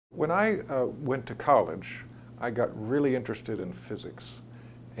When I went to college, I got really interested in physics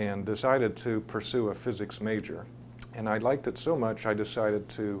and decided to pursue a physics major. And I liked it so much, I decided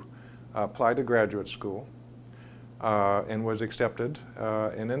to apply to graduate school and was accepted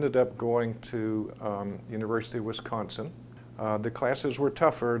and ended up going to University of Wisconsin. The classes were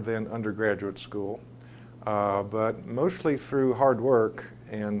tougher than undergraduate school, but mostly through hard work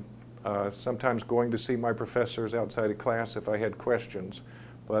and sometimes going to see my professors outside of class if I had questions.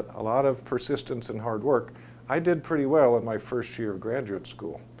 But a lot of persistence and hard work. I did pretty well in my first year of graduate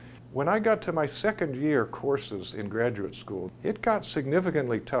school. When I got to my second year courses in graduate school, it got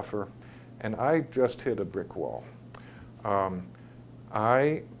significantly tougher and I just hit a brick wall.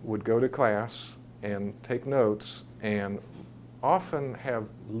 I would go to class and take notes and often have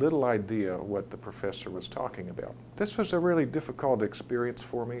little idea what the professor was talking about. This was a really difficult experience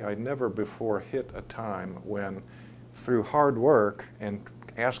for me. I'd never before hit a time when through hard work and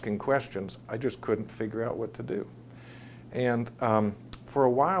asking questions, I just couldn't figure out what to do. And for a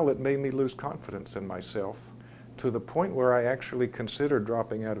while it made me lose confidence in myself to the point where I actually considered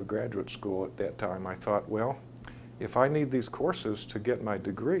dropping out of graduate school at that time. I thought, well, if I need these courses to get my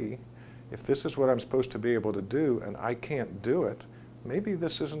degree, if this is what I'm supposed to be able to do and I can't do it, maybe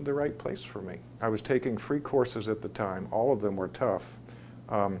this isn't the right place for me. I was taking 3 courses at the time. All of them were tough.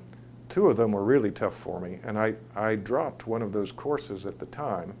 2 of them were really tough for me, and I dropped one of those courses at the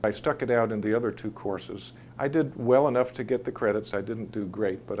time. I stuck it out in the other 2 courses. I did well enough to get the credits. I didn't do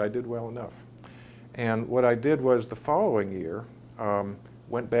great, but I did well enough. And what I did was the following year,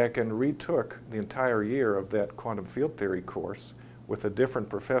 went back and retook the entire year of that quantum field theory course with a different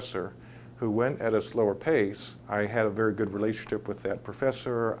professor who went at a slower pace. I had a very good relationship with that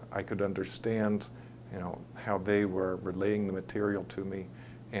professor. I could understand, how they were relaying the material to me,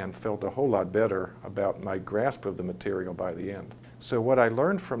 and felt a whole lot better about my grasp of the material by the end. So what I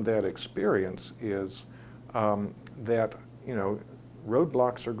learned from that experience is that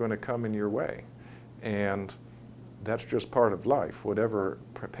roadblocks are going to come in your way, and that's just part of life, whatever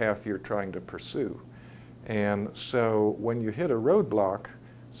path you're trying to pursue. And so when you hit a roadblock,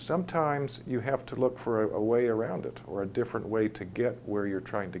 sometimes you have to look for a way around it, or a different way to get where you're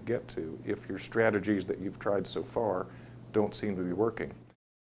trying to get to if your strategies that you've tried so far don't seem to be working.